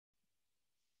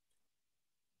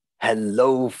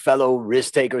Hello, fellow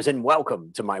risk takers, and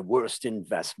welcome to my worst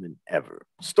investment ever.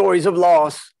 Stories of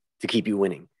loss to keep you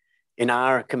winning. In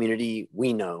our community,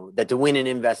 we know that to win in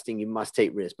investing, you must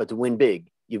take risk, but to win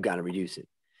big, you've got to reduce it.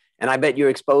 And I bet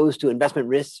you're exposed to investment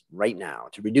risks right now.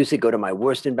 To reduce it, go to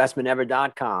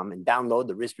myworstinvestmentever.com and download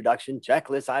the risk reduction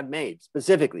checklist I've made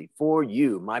specifically for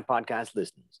you, my podcast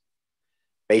listeners,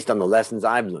 based on the lessons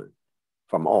I've learned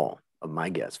from all of my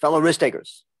guests. Fellow risk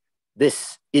takers,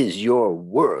 this is your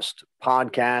worst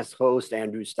podcast host,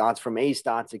 Andrew Stotts from A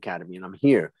Stotts Academy, and I'm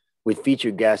here with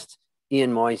featured guest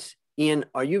Ian Moyse. Ian,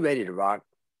 are you ready to rock?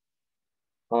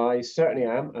 I certainly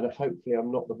am, and hopefully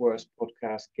I'm not the worst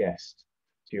podcast guest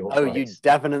to your place. You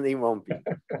definitely won't be.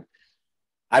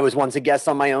 I was once a guest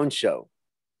on my own show,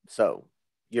 so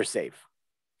you're safe.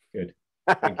 Good.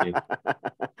 Thank you.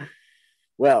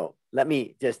 Well, let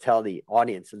me just tell the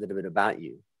audience a little bit about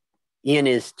you. Ian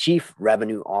is Chief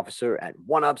Revenue Officer at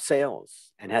OneUp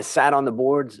Sales and has sat on the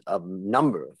boards of a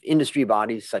number of industry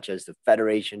bodies such as the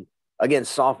Federation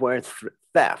Against Software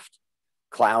Theft,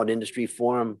 Cloud Industry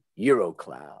Forum,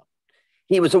 Eurocloud.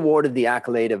 He was awarded the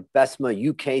accolade of BESMA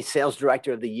UK Sales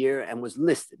Director of the Year and was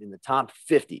listed in the top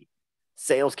 50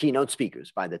 sales keynote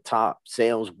speakers by the Top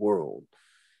Sales World.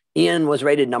 Ian was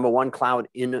rated #1 cloud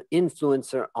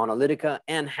influencer on Analytica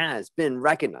and has been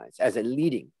recognized as a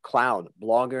leading cloud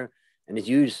blogger and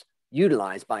is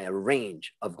utilized by a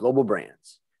range of global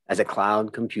brands as a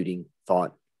cloud computing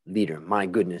thought leader. My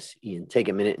goodness, Ian, take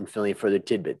a minute and fill in further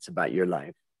tidbits about your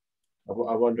life.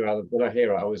 I wonder how, when I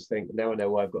hear it, I always think, now I know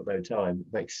why I've got no time.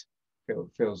 It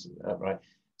feels right.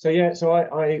 So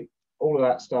I all of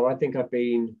that stuff, I think I've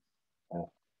been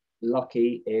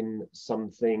lucky in some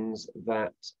things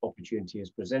that opportunity has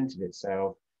presented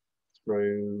itself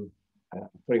through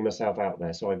putting myself out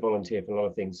there. So I volunteer for a lot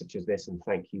of things such as this, and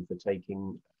thank you for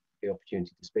taking the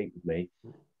opportunity to speak with me.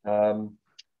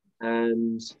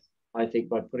 And I think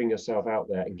by putting yourself out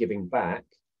there and giving back,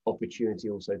 opportunity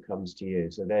also comes to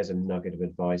you. So there's a nugget of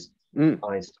advice.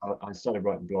 I started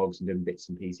writing blogs and doing bits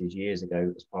and pieces years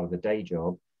ago as part of the day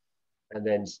job, and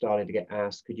then started to get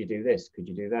asked, could you do this? Could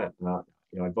you do that?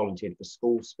 I volunteered for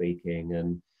school speaking,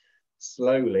 and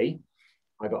slowly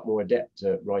I got more adept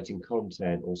at writing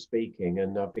content or speaking,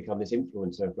 and I've become this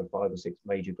influencer for 5 or 6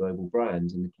 major global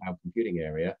brands in the cloud computing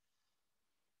area.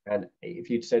 And if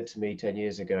you'd said to me 10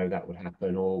 years ago that would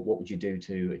happen, or what would you do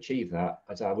to achieve that,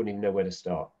 I'd say I wouldn't even know where to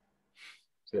start.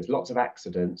 So there's lots of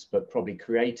accidents, but probably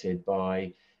created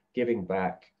by giving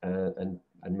back and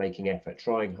making effort,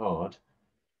 trying hard,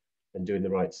 and doing the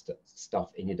right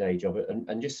stuff in your day job,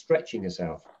 and just stretching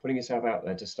yourself, putting yourself out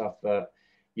there to stuff that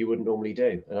you wouldn't normally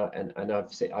do. And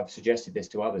I've suggested this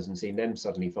to others and seen them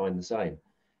suddenly find the same.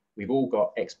 We've all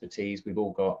got expertise, we've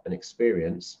all got an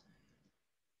experience.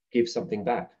 Give something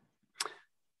back.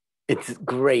 It's a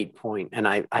great point. And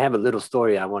I have a little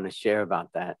story I want to share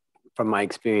about that. From my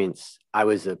experience, I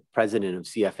was a president of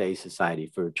CFA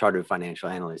Society for Chartered Financial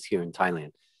Analysts here in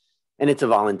Thailand. And it's a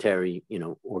voluntary,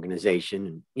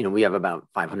 organization. And, we have about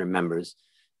 500 members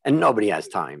and nobody has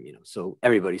time, so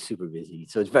everybody's super busy.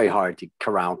 So it's very hard to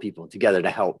corral people together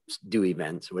to help do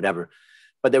events or whatever.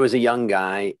 But there was a young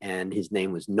guy and his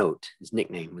name was Note. His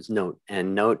nickname was Note.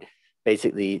 And Note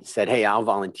basically said, hey, I'll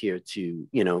volunteer to,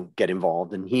 get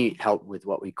involved. And he helped with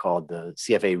what we called the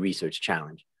CFA Research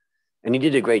Challenge. And he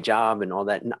did a great job and all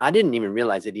that. And I didn't even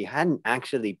realize that he hadn't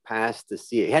actually passed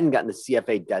he hadn't gotten the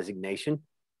CFA designation.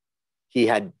 He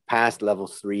had passed level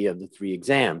 3 of the 3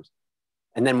 exams.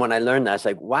 And then when I learned that, I was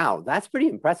like, wow, that's pretty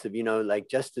impressive, like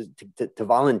just to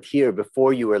volunteer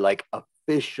before you were like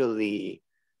officially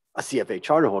a CFA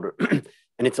charter holder.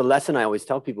 And it's a lesson I always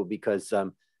tell people, because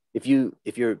if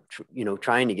you're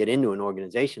trying to get into an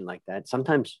organization like that,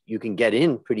 sometimes you can get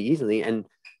in pretty easily. And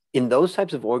in those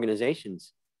types of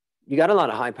organizations, you got a lot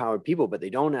of high-powered people, but they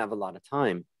don't have a lot of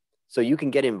time. So you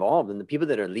can get involved, and the people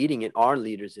that are leading it are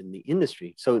leaders in the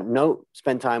industry. So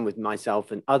spend time with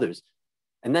myself and others.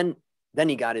 And then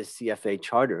he got his CFA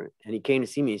charter and he came to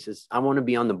see me. He says, I want to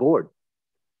be on the board.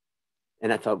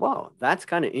 And I thought, wow, that's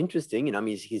kind of interesting.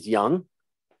 He's young,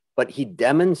 but he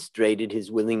demonstrated his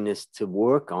willingness to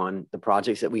work on the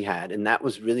projects that we had. And that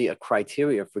was really a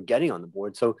criteria for getting on the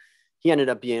board. So he ended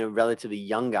up being a relatively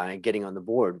young guy getting on the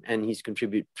board, and he's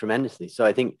contributed tremendously. So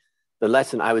I think the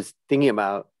lesson I was thinking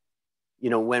about,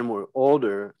 when we're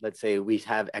older, let's say we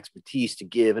have expertise to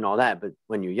give and all that, but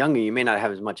when you're younger, you may not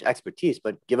have as much expertise,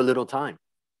 but give a little time.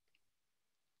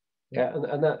 Yeah,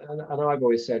 and I've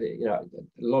always said it, a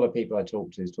lot of people I talk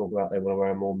about they want to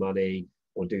earn more money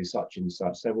or do such and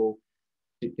such. So, well,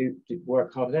 do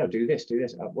work harder now, do this.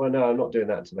 Well, no, I'm not doing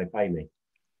that until they pay me.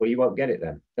 Well, you won't get it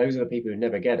then. Those are the people who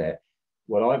never get it.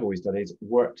 what I've always done is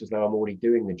worked as though I'm already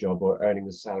doing the job or earning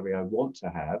the salary I want to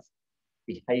have,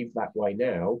 behave that way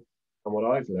now. And what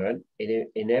I've learned,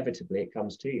 inevitably, it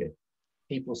comes to you.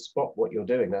 People spot what you're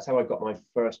doing. That's how I got my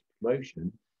first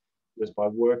promotion, was by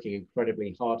working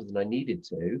incredibly harder than I needed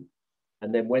to.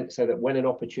 And then so that when an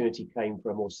opportunity came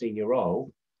for a more senior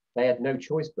role, they had no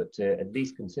choice but to at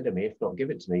least consider me, if not give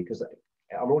it to me, because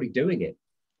I'm already doing it.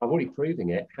 I'm already proving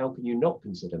it. How can you not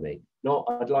consider me? Not,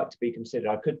 I'd like to be considered.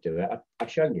 I could do it.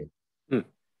 I've shown you.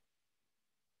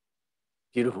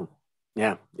 Beautiful.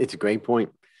 Yeah, it's a great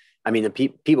point. I mean, the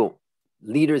people,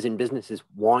 leaders in businesses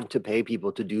want to pay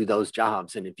people to do those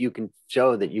jobs. And if you can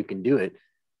show that you can do it,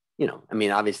 you know, I mean,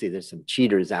 obviously there's some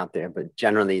cheaters out there, but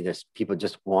generally there's people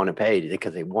just want to pay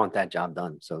because they want that job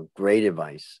done. So great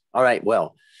advice. All right.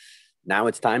 Well, now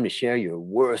it's time to share your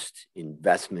worst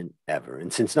investment ever.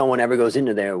 And since no one ever goes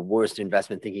into their worst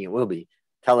investment thinking it will be,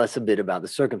 tell us a bit about the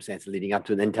circumstances leading up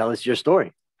to it, and then tell us your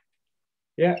story.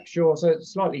 Yeah, sure. So it's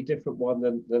a slightly different one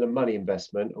than a money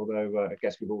investment, although I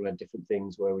guess we've all had different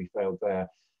things where we failed there.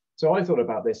 So I thought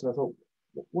about this and I thought,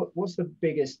 what's the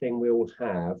biggest thing we all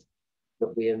have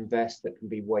that we invest that can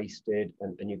be wasted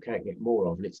and you can't get more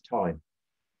of, and it's time.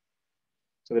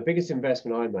 So the biggest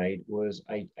investment I made was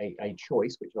a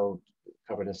choice, which I'll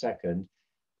cover in a second,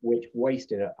 which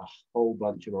wasted a whole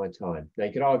bunch of my time. Now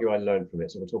you could argue I learned from it,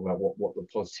 so we'll talk about what the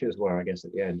positives were, I guess,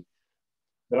 at the end.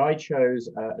 But I chose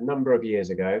a number of years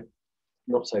ago,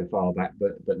 not so far back,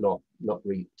 but not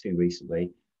too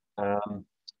recently.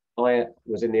 I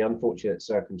was in the unfortunate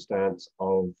circumstance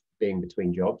of being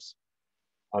between jobs.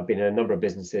 I've been in a number of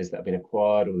businesses that have been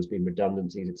acquired, or there's been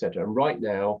redundancies, etc. And right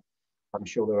now, I'm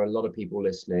sure there are a lot of people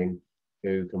listening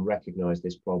who can recognize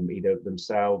this problem, either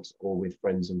themselves or with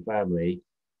friends and family.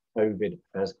 COVID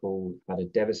has had a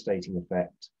devastating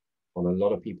effect on a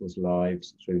lot of people's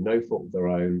lives through no fault of their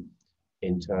own,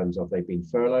 in terms of they've been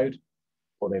furloughed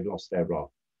or they've lost their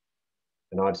role.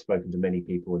 And I've spoken to many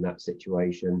people in that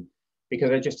situation because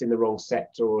they're just in the wrong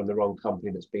sector or in the wrong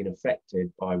company that's been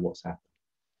affected by what's happened.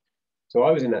 So I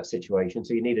was in that situation.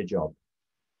 So you need a job.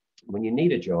 When you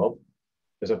need a job,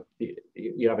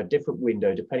 you have a different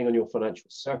window depending on your financial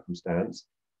circumstance.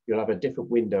 You'll have a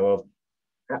different window of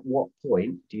at what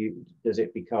point does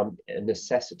it become a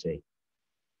necessity.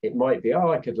 It might be,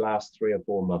 I could last 3 or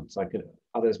 4 months.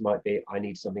 Others might be, I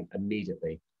need something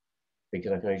immediately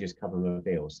because I can only just cover my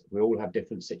bills. We all have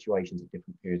different situations at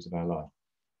different periods of our life.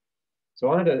 So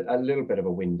I had a little bit of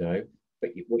a window,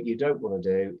 but what you don't want to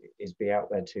do is be out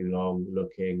there too long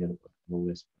looking and all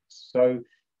this. So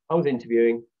I was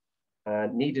interviewing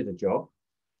and needed a job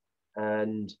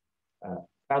and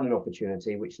found an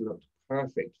opportunity which looked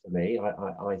perfect for me.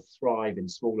 I thrive in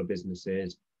smaller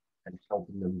businesses and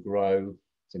helping them grow.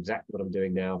 It's exactly what I'm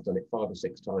doing now. I've done it 5 or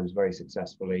 6 times very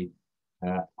successfully,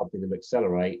 helping them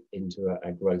accelerate into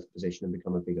a growth position and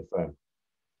become a bigger firm.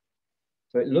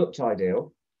 So it looked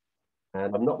ideal.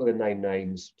 And I'm not going to name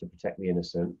names to protect the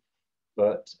innocent,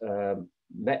 but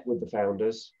met with the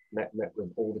founders, met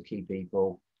with all the key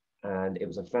people, and it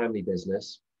was a family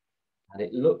business. And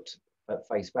it looked at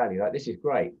face value like, this is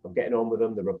great. I'm getting on with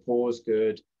them. The rapport's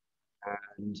good.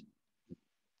 And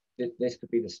this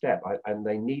could be the step. And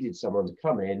they needed someone to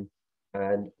come in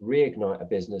and reignite a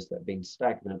business that had been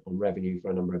stagnant on revenue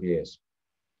for a number of years.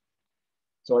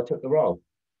 So I took the role,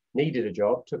 needed a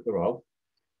job, took the role.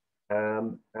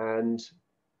 And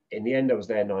in the end, I was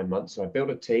there 9 months. So I built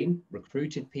a team,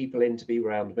 recruited people in to be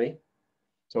around me.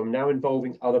 So I'm now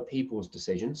involving other people's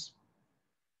decisions,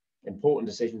 important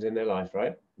decisions in their life,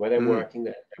 right? Where they're working,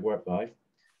 their work life.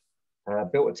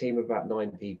 Built a team of about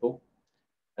 9 people.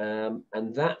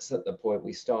 And that's at the point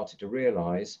we started to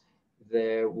realize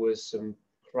there was some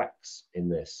cracks in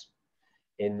this,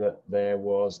 in that there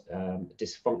was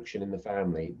dysfunction in the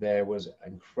family. There was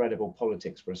incredible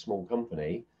politics for a small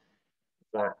company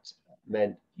that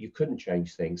meant you couldn't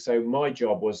change things. So my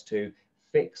job was to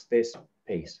fix this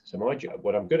piece. So my job,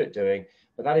 what I'm good at doing,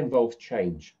 but that involves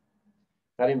change.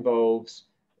 That involves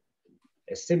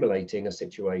assimilating a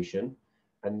situation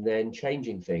and then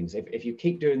changing things. If you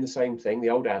keep doing the same thing, the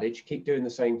old adage, keep doing the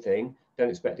same thing, don't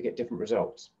expect to get different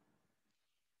results.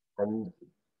 And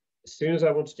as soon as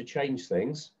I wanted to change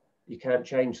things, you can't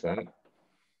change that.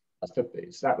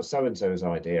 That was so-and-so's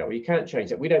idea, or you can't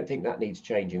change it. We don't think that needs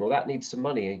changing, or that needs some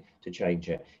money to change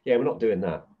it. Yeah, we're not doing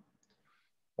that.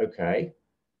 Okay.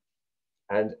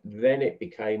 And then it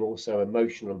became also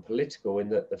emotional and political in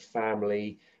that the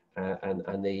family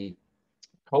and the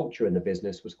culture in the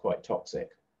business was quite toxic.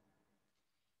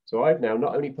 So I've now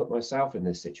not only put myself in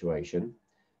this situation,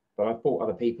 but I've brought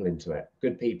other people into it,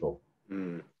 good people,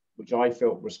 which I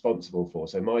felt responsible for.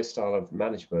 So my style of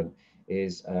management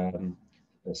is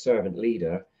a servant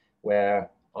leader where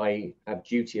I have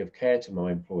duty of care to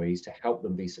my employees to help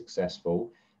them be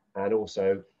successful, and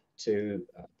also to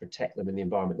protect them in the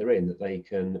environment they're in, that they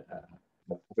can,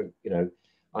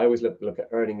 I always look at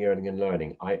earning, and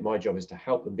learning. My job is to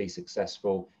help them be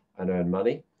successful and earn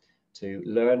money, to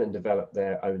learn and develop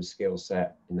their own skill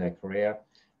set in their career.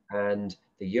 And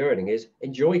the yearning is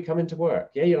enjoy coming to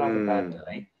work. Yeah, you'll have a bad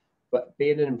day, but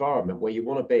be in an environment where you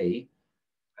want to be,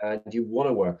 and you want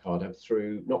to work harder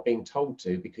through not being told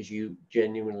to, because you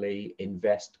genuinely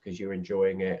invest because you're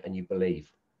enjoying it and you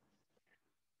believe.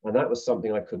 And that was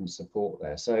something I couldn't support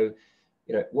there. So,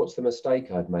 what's the mistake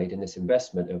I'd made in this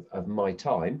investment of my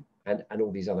time and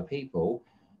all these other people,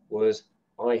 was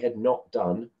I had not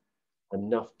done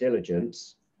enough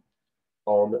diligence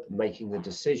on making the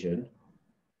decision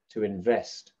to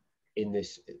invest in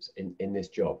this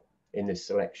job, in this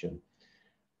selection.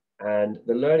 And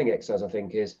the learning exercise, I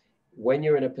think, is when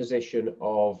you're in a position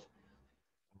of,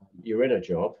 you're in a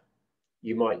job,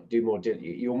 you might do more,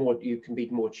 you can be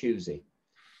more choosy.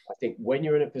 I think when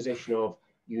you're in a position of,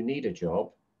 you need a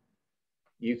job,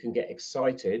 you can get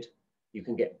excited, you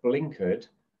can get blinkered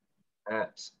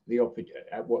at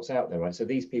what's out there, right? So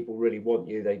these people really want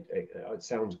you. It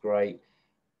sounds great.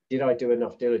 Did I do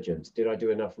enough diligence? Did I do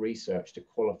enough research to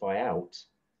qualify out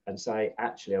and say,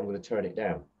 actually, I'm going to turn it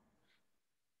down?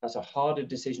 That's a harder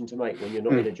decision to make when you're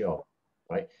not in a job,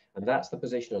 right? And that's the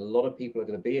position a lot of people are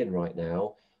going to be in right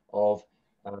now of,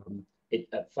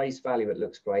 at face value, it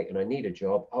looks great and I need a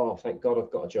job. Oh, thank God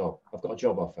I've got a job. I've got a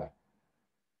job offer.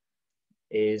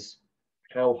 Is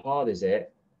how hard is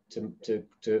it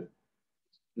to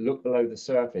look below the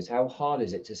surface? How hard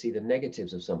is it to see the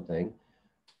negatives of something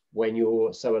when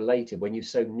you're so elated, when you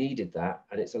so needed that,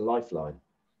 and it's a lifeline?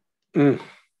 And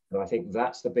I think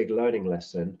that's the big learning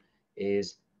lesson,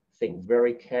 is think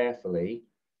very carefully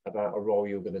about a role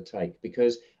you're going to take,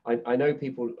 because I know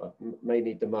people may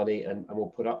need the money and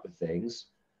will put up with things,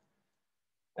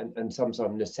 and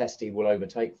sometimes necessity will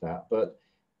overtake that. But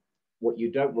what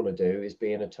you don't want to do is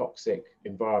be in a toxic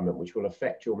environment, which will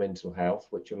affect your mental health,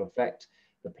 which will affect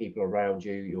the people around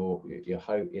you, your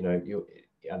hope.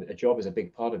 A job is a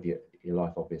big part of your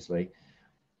life, obviously,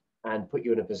 and put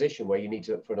you in a position where you need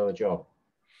to look for another job.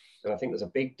 And I think there's a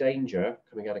big danger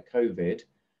coming out of COVID,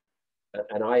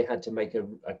 and I had to make a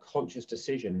conscious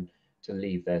decision to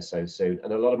leave there so soon,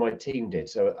 and a lot of my team did.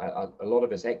 So a lot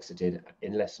of us exited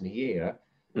in less than a year.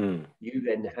 You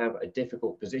then have a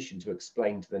difficult position to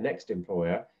explain to the next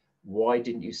employer, why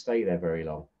didn't you stay there very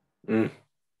long?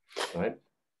 Right?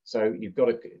 So you've got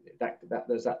to,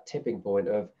 there's that tipping point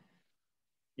of,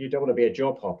 you don't want to be a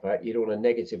job hopper, you don't want a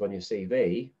negative on your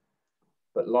CV,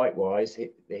 but likewise,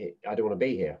 I don't want to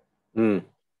be here.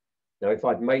 Now, if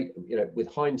I'd made,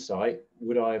 with hindsight,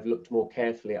 would I have looked more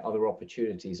carefully at other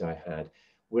opportunities I had?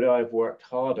 Would I have worked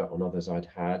harder on others I'd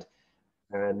had?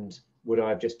 And would I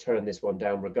have just turned this one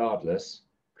down regardless?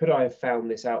 Could I have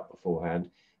found this out beforehand?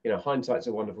 Hindsight's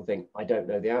a wonderful thing. I don't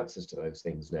know the answers to those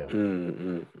things now.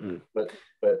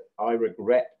 But I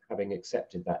regret having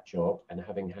accepted that job and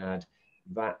having had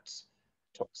that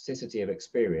toxicity of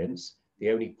experience. The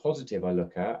only positive I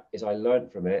look at is I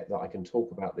learned from it that I can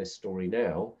talk about this story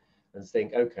now and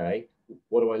think, okay,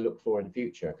 what do I look for in the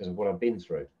future because of what I've been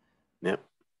through? Yeah.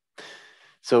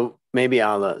 So maybe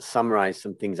I'll summarize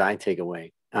some things I take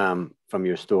away from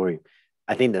your story.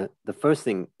 I think the first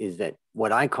thing is that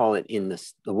what I call it in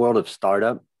the world of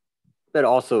startup, but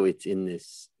also it's in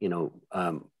this,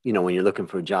 when you're looking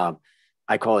for a job,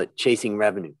 I call it chasing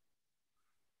revenue.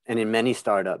 And in many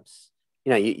startups,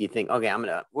 you think, okay,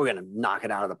 we're gonna knock it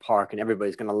out of the park, and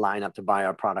everybody's gonna line up to buy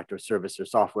our product or service or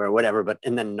software or whatever.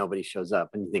 And then nobody shows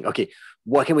up, and you think, okay,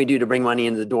 what can we do to bring money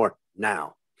into the door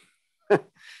now?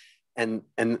 and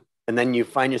then you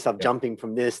find yourself jumping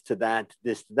from this to that, to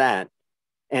this to that.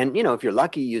 And if you're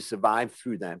lucky, you survive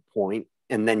through that point,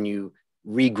 and then you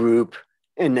regroup,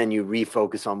 and then you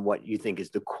refocus on what you think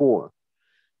is the core.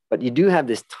 But you do have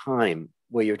this time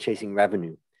where you're chasing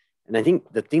revenue. And I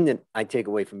think the thing that I take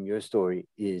away from your story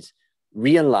is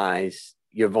realize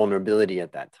your vulnerability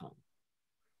at that time.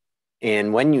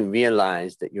 And when you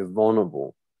realize that you're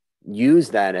vulnerable, use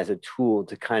that as a tool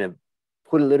to kind of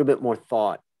put a little bit more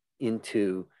thought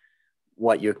into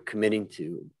what you're committing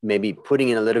to, maybe putting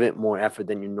in a little bit more effort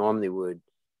than you normally would,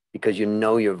 because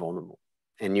you're vulnerable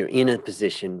and you're in a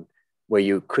position where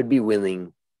you could be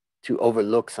willing to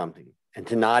overlook something and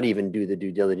to not even do the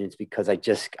due diligence because I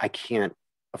can't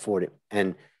afford it.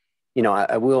 And,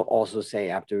 I will also say,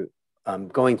 after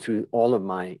going through all of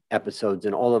my episodes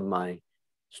and all of my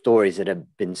stories that have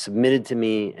been submitted to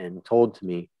me and told to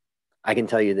me, I can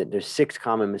tell you that there's 6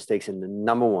 common mistakes, and the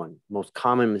number one most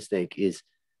common mistake is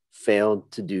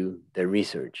failed to do their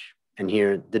research and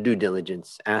here the due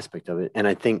diligence aspect of it. And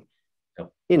I think,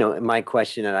 you know, my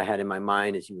question that I had in my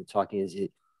mind as you were talking is,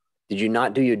 did you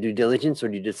not do your due diligence,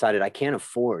 or you decided I can't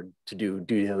afford to do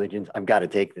due diligence? I've got to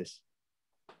take this.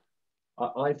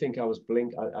 I think I was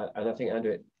and I think,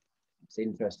 Andrew, it's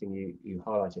interesting you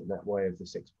highlight it in that way of the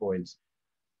 6 points.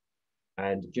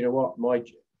 And do you know what? My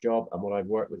job and what I've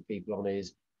worked with people on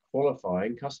is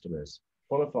qualifying customers.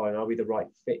 Qualifying, are we the right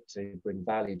fit to bring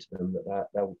value to them, that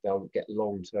they'll get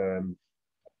long-term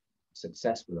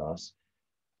success with us?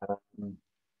 And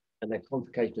their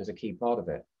qualification is a key part of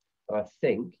it. But I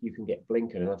think you can get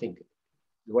blinkered. And I think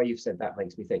the way you've said that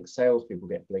makes me think salespeople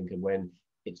get blinkered when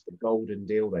it's the golden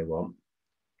deal they want.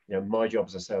 You know, my job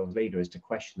as a sales leader is to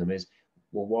question them is,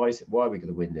 well, why are we going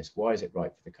to win this? Why is it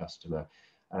right for the customer?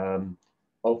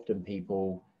 Often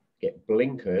people get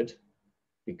blinkered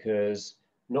because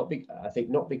I think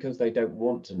not because they don't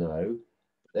want to know,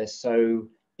 but they're so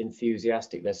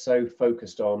enthusiastic, they're so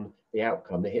focused on the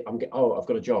outcome. I've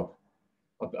got a job.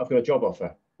 I've got a job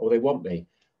offer, or they want me,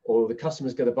 or the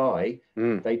customer's going to buy.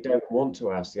 They don't want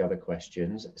to ask the other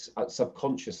questions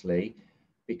subconsciously,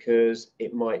 because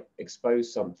it might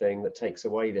expose something that takes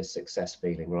away this success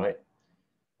feeling, right?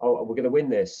 Oh, we're going to win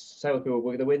this. Salespeople,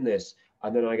 we're going to win this.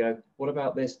 And then I go, what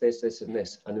about this, this, this, and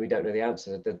this? And we don't know the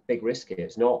answer. The big risk here,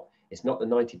 it's not the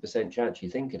 90% chance you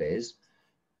think it is,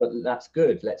 but that's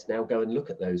good. Let's now go and look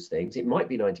at those things. It might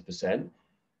be 90%,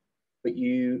 but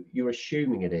you're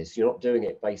assuming it is. You're not doing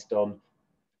it based on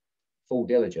full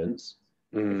diligence.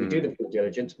 If we do the full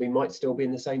diligence, we might still be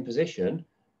in the same position,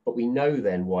 but we know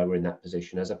then why we're in that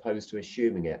position, as opposed to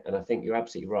assuming it. And I think you're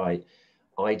absolutely right.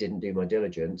 I didn't do my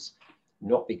diligence,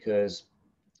 not because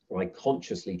I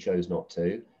consciously chose not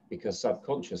to, because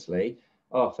subconsciously,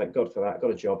 oh, thank God for that, I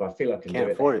got a job, I feel I can do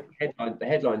it. The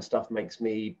headline stuff makes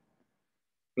me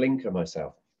blinker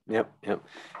myself. Yep.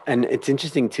 And it's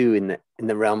interesting too, in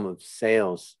the realm of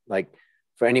sales, like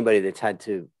for anybody that's had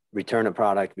to return a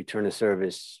product, return a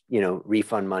service, you know,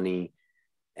 refund money,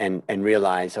 and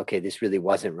realize, okay, this really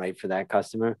wasn't right for that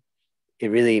customer. It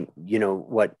really, you know,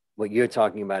 what you're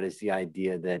talking about is the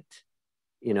idea that,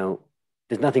 you know,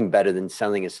 there's nothing better than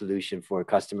selling a solution for a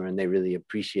customer and they really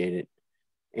appreciate it.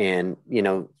 And, you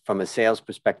know, from a sales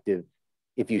perspective,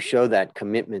 if you show that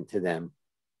commitment to them,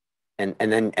 and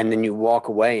then you walk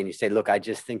away and you say, look, I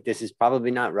just think this is probably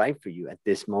not right for you at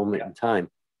this moment in time,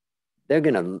 they're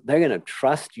gonna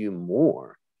trust you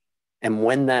more. And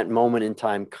when that moment in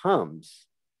time comes,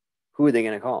 who are they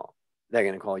going to call? They're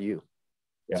going to call you.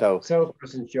 Yeah. So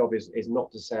salesperson's job is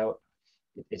not to sell.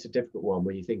 It's a difficult one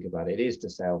when you think about it. It is to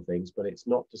sell things, but it's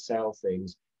not to sell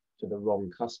things to the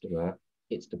wrong customer.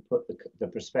 It's to put the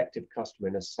prospective customer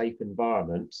in a safe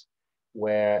environment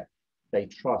where they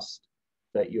trust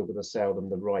that you're going to sell them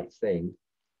the right thing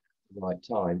at the right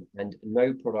time. And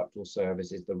no product or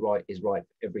service is right for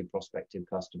every prospective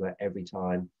customer every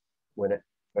time,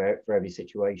 for every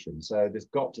situation. So there's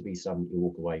got to be some you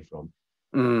walk away from.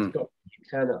 You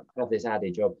cannot have this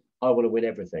adage of, I want to win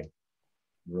everything,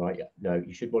 right? No,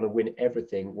 you should want to win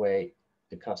everything where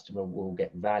the customer will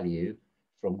get value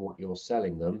from what you're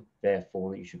selling them.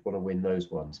 Therefore, you should want to win those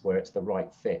ones where it's the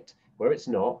right fit. Where it's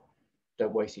not,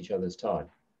 don't waste each other's time.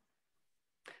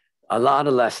 A lot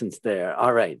of lessons there.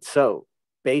 All right. So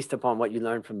based upon what you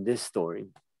learned from this story,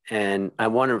 and I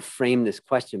want to frame this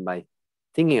question by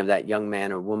thinking of that young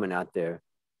man or woman out there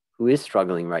who is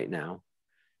struggling right now.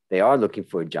 They are looking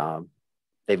for a job.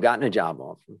 They've gotten a job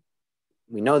offer.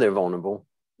 We know they're vulnerable.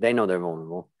 They know they're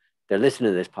vulnerable. They're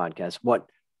listening to this podcast. What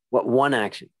one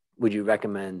action would you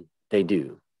recommend they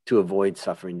do to avoid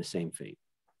suffering the same fate?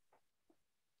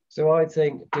 So I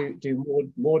think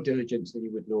do more diligence than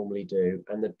you would normally do.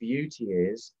 And the beauty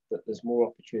is that there's more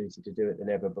opportunity to do it than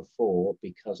ever before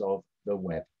because of the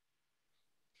web.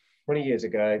 20 years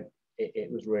ago,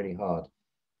 it was really hard.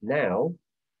 Now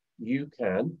you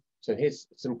can. So here's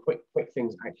some quick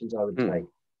actions I would take.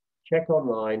 Check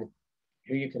online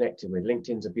who you're connected with.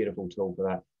 LinkedIn's a beautiful tool for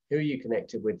that. Who are you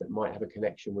connected with that might have a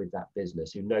connection with that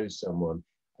business, who knows someone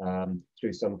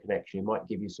through some connection, who might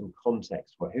give you some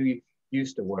context for who you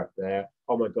used to work there.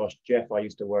 Oh my gosh, Jeff, I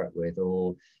used to work with,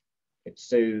 or it's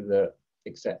Sue that,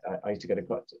 except I used to go to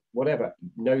clubs, whatever,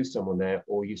 know someone there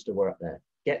or used to work there.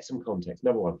 Get some context.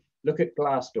 Number one, look at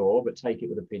Glassdoor, but take it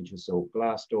with a pinch of salt.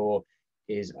 Glassdoor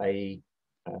is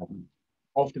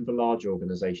often for large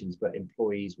organizations, but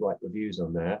employees write reviews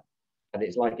on there. And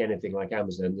it's like anything like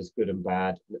Amazon, there's good and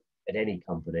bad at any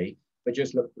company, but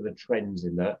just look for the trends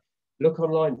in that. Look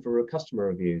online for customer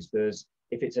reviews. There's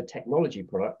If it's a technology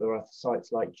product, there are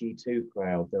sites like G2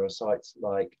 Crowd. There are sites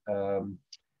like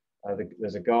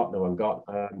there's a Gartner one.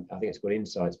 I think it's called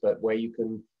Insights, but where you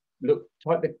can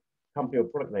type the company or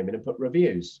product name in and put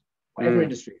reviews. Whatever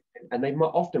industry, and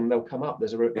they'll come up.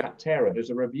 There's there's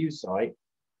a review site,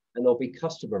 and there'll be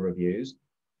customer reviews.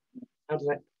 How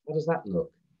does that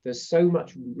look? There's so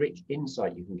much rich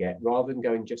insight you can get rather than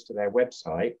going just to their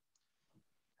website.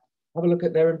 Have a look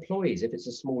at their employees. If it's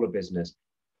a smaller business,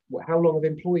 how long have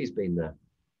employees been there?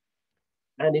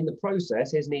 And in the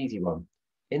process, here's an easy one.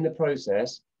 In the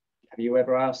process, have you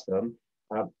ever asked them,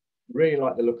 really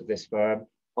like the look of this firm,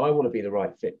 I want to be the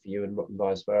right fit for you, and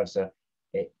vice versa.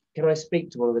 Can I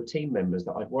speak to one of the team members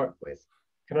that I've worked with?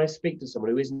 Can I speak to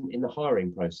someone who isn't in the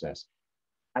hiring process?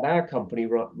 At our company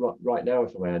right now,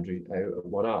 if I'm Andrew, at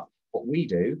OneUp, what we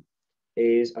do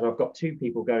is, and I've got 2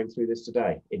 people going through this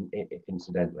today,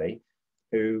 incidentally,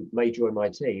 who may join my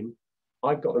team.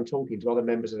 I've got them talking to other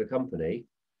members of the company,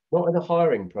 not in the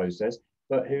hiring process,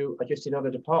 but who are just in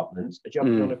other departments, are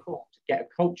jumping on a call to get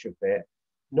a culture fit,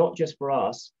 not just for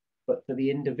us, but for the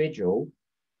individual.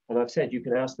 And I've said, you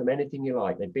can ask them anything you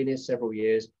like. They've been here several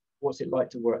years. What's it like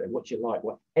to work there? What's it like?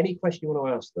 Any question you want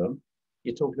to ask them,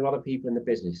 you're talking to other people in the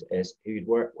business who you'd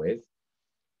work with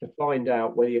to find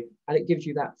out and it gives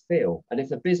you that feel. And if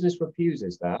the business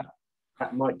refuses that,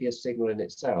 that might be a signal in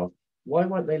itself. Why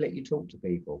won't they let you talk to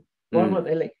people? Why won't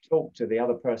they let you talk to the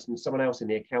other person, someone else in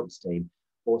the accounts team,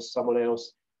 or someone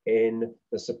else in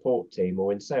the support team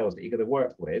or in sales that you're going to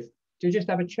work with, to just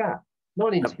have a chat,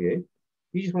 not an interview?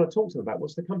 You just want to talk to them about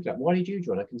what's the company like. Why did you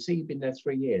join? I can see you've been there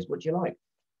 3 years. What do you like?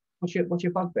 What's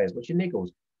your bugbears? What's your niggles?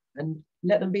 And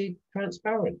let them be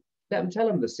transparent. Let them tell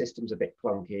them the system's a bit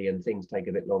clunky and things take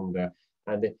a bit longer,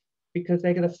 because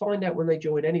they're going to find out when they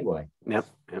join anyway. Yep.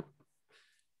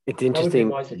 It's interesting. That would be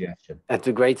my suggestion. That's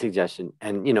a great suggestion.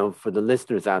 And for the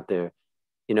listeners out there,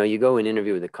 you go and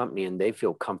interview with a company and they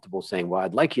feel comfortable saying, well,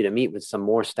 I'd like you to meet with some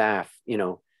more staff.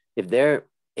 If they're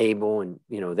able and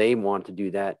they want to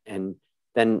do that, and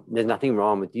then there's nothing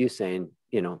wrong with you saying,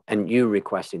 and you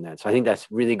requesting that. So I think that's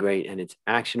really great, and it's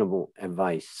actionable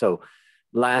advice. So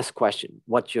last question,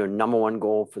 what's your number one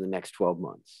goal for the next 12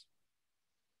 months?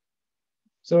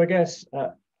 So I guess,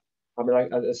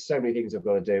 there's so many things I've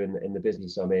got to do in the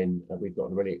business I'm in. We've got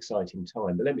a really exciting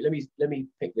time, but let me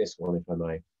pick this one, if I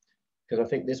may, because I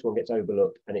think this one gets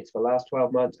overlooked, and it's for the last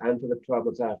 12 months and for the 12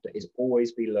 months after, is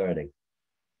always be learning.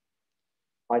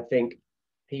 I think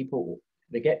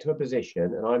they get to a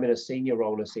position, and I'm in a senior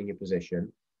role in a senior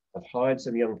position. I've hired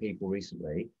some young people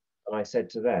recently, and I said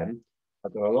to them,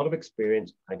 I've got a lot of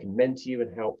experience, I can mentor you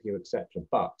and help you, etc.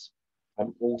 But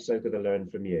I'm also going to learn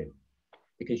from you,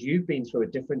 because you've been through a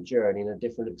different journey and a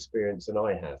different experience than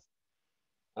I have.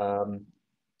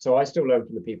 So I still learn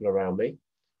from the people around me.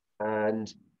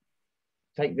 And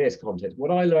take this context,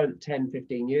 what I learned 10,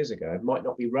 15 years ago might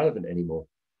not be relevant anymore.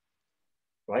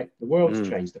 Right? The world's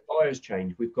changed, the buyer's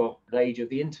changed. We've got an age of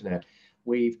the internet.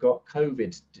 We've got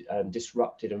COVID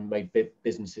disrupted and made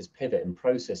businesses pivot and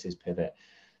processes pivot.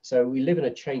 So we live in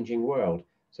a changing world.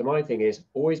 So my thing is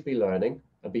always be learning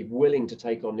and be willing to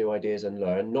take on new ideas and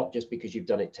learn, not just because you've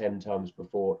done it 10 times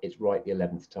before, it's right the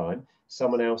 11th time.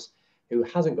 Someone else who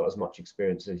hasn't got as much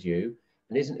experience as you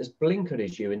and isn't as blinkered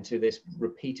as you into this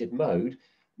repeated mode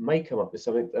may come up with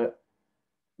something that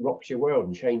rocks your world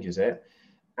and changes it.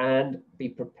 And be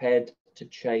prepared to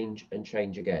change and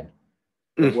change again.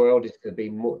 The world is going to be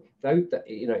more,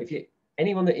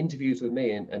 anyone that interviews with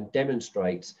me and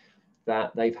demonstrates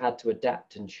that they've had to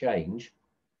adapt and change,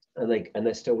 and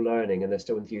they're still learning and they're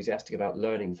still enthusiastic about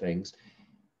learning things,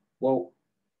 well,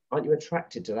 aren't you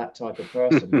attracted to that type of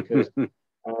person? Because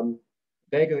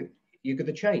you're going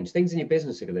to change. Things in your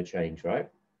business are going to change, right?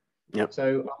 Yep.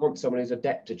 So I want someone who's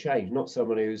adept to change, not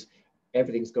someone who's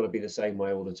everything's got to be the same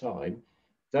way all the time.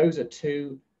 Those are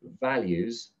 2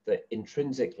 values that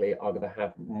intrinsically are going to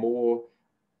have more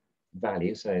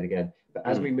value, say it again. But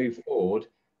as we move forward,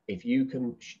 if you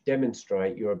can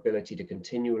demonstrate your ability to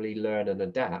continually learn and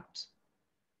adapt,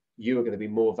 you are going to be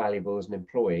more valuable as an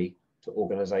employee to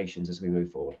organizations as we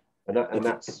move forward.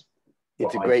 That's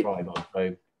what I thrive on.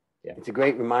 So, yeah. It's a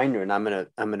great reminder, and I'm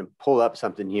gonna pull up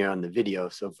something here on the video.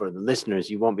 So for the listeners,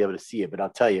 you won't be able to see it, but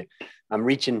I'll tell you, I'm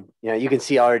reaching. You can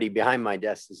see already behind my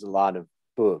desk there's a lot of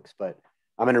books, but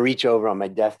I'm gonna reach over on my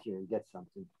desk here and get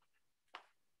something.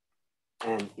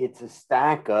 And it's a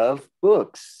stack of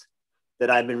books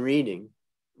that I've been reading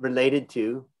related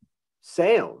to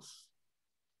sales.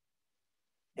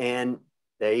 And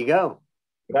there you go.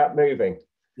 Without moving.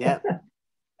 Yeah.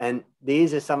 And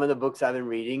these are some of the books I've been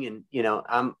reading, and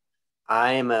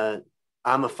I'm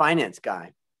a finance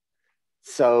guy.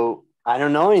 So I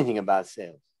don't know anything about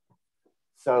sales.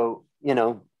 So,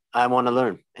 I want to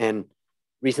learn. And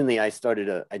recently I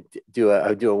started I do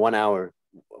a 1 hour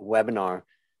webinar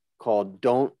called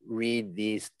Don't Read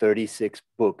These 36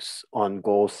 Books on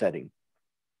Goal Setting,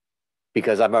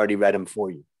 because I've already read them for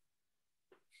you.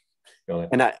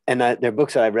 And they're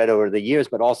books that I've read over the years,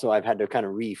 but also I've had to kind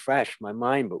of refresh my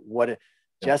mind. But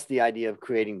just the idea of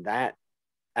creating that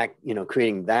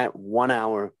 1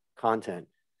 hour content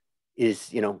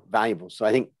is, valuable. So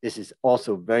I think this is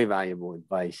also very valuable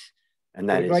advice. And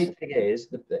that the great thing is,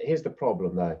 here's the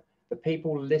problem though. The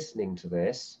people listening to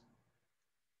this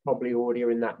probably already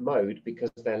are in that mode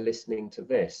because they're listening to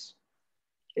this.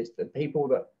 It's the people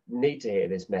that need to hear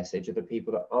this message are the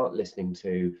people that aren't listening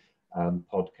to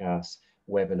podcasts,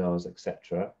 webinars,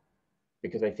 etc.,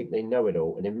 because they think they know it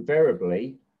all. And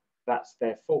invariably, that's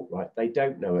their fault, right? They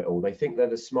don't know it all. They think they're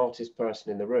the smartest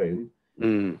person in the room.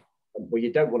 Well,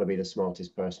 you don't want to be the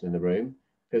smartest person in the room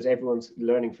because everyone's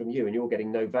learning from you and you're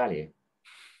getting no value.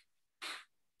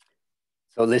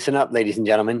 So listen up, ladies and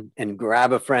gentlemen, and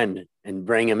grab a friend and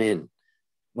bring them in.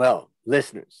 Well,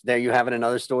 listeners, there you have it,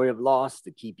 another story of loss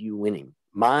to keep you winning.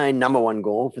 My number one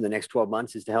goal for the next 12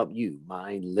 months is to help you,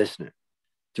 my listener,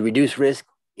 to reduce risk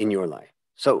in your life.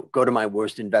 So go to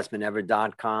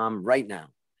myworstinvestmentever.com right now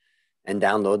and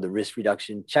download the risk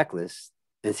reduction checklist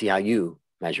and see how you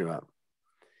measure up.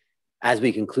 As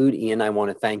we conclude, Ian, I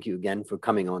want to thank you again for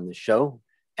coming on the show.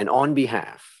 And on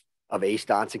behalf of A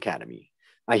Stotts Academy,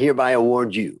 I hereby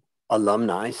award you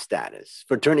alumni status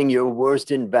for turning your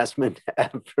worst investment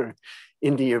ever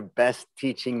into your best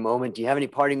teaching moment. Do you have any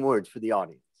parting words for the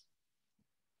audience?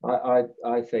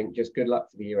 I think just good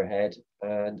luck for the year ahead.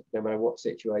 And no matter what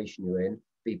situation you're in,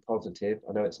 be positive.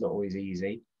 I know it's not always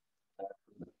easy.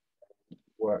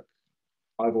 Work.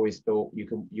 I've always thought you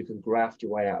can graft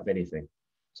your way out of anything.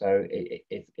 So if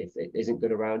it isn't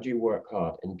good around you, work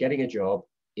hard. And getting a job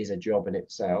is a job in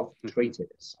itself. Treat it.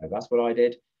 So that's what I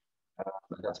did.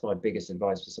 And that's my biggest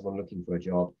advice for someone looking for a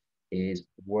job is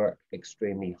work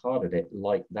extremely hard at it,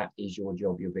 like that is your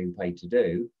job you're being paid to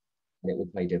do, and it will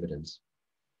pay dividends.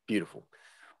 Beautiful.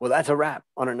 Well, that's a wrap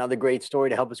on another great story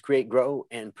to help us create, grow,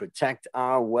 and protect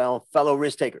our wealth. Fellow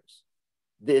risk takers,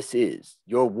 this is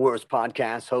your worst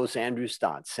podcast host, Andrew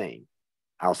Stott, saying,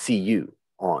 I'll see you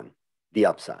on the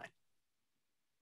upside.